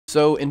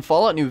So in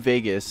Fallout New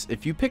Vegas,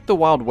 if you pick the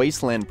Wild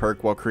Wasteland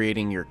perk while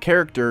creating your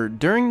character,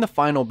 during the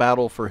final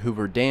battle for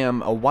Hoover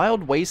Dam, a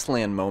Wild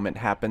Wasteland moment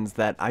happens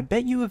that I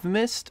bet you have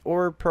missed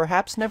or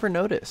perhaps never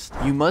noticed.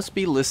 You must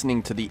be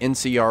listening to the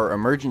NCR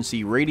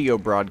emergency radio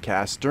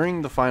broadcast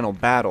during the final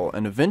battle,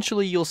 and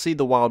eventually you'll see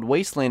the Wild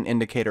Wasteland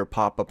indicator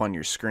pop up on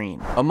your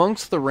screen.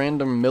 Amongst the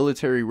random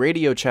military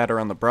radio chatter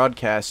on the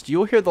broadcast,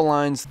 you'll hear the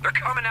lines, "They're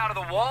coming out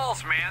of the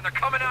walls, man. They're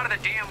coming out of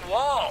the damn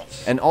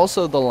walls." And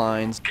also the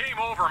lines, "Game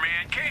over,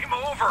 man. Game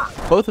over."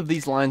 Both of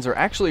these lines are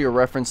actually a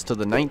reference to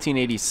the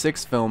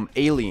 1986 film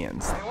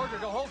Aliens. I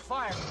ordered to hold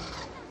fire.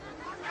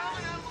 They're coming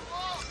out of the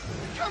walls.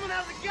 They're coming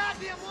out of the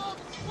goddamn walls.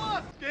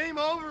 What? Game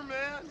over,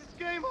 man. It's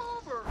game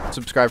over.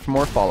 Subscribe for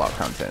more Fallout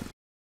content.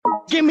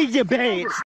 Give me your badge.